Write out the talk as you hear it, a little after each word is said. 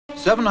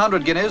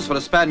700 guineas for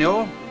a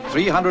Spaniel,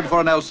 300 for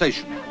an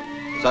Alsatian.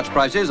 Such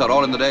prices are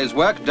all in the day's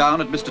work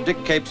down at Mr.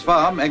 Dick Cape's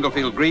farm,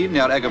 Englefield Green,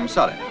 near Egham,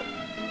 Surrey.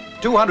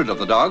 200 of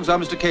the dogs are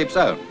Mr. Cape's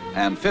own,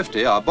 and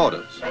 50 are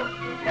boarders.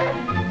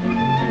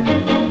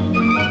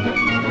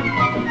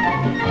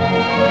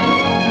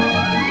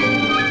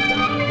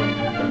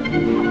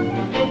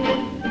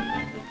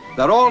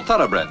 They're all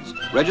thoroughbreds,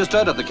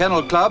 registered at the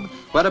Kennel Club,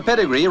 where a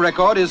pedigree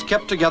record is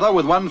kept together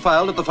with one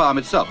filed at the farm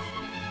itself.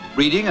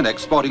 Breeding and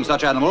exporting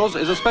such animals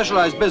is a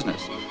specialized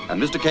business,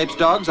 and Mr. Cape's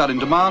dogs are in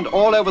demand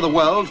all over the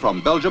world,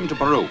 from Belgium to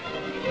Peru.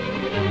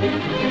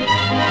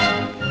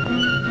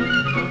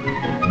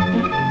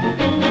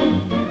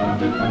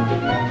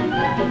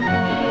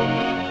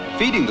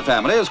 Feeding the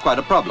family is quite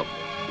a problem.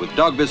 With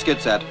dog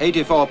biscuits at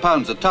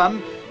 £84 a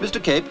ton,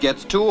 Mr. Cape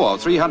gets 200 or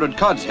 300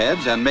 cod's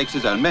heads and makes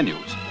his own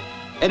menus.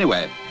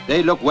 Anyway,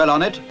 they look well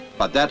on it,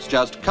 but that's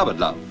just cupboard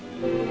love.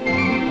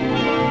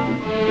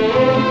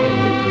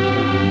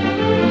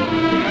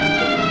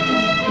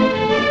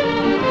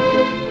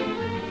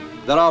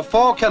 There are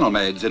 4 kennel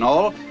maids in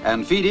all,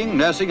 and feeding,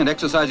 nursing and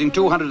exercising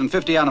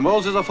 250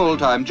 animals is a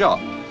full-time job.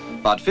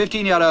 But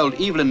 15-year-old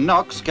Evelyn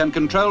Knox can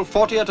control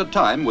 40 at a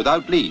time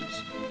without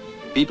leaves.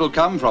 People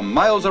come from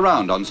miles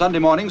around on Sunday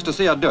mornings to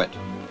see her do it.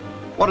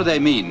 What do they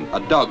mean, a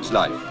dog's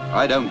life?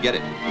 I don't get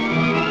it.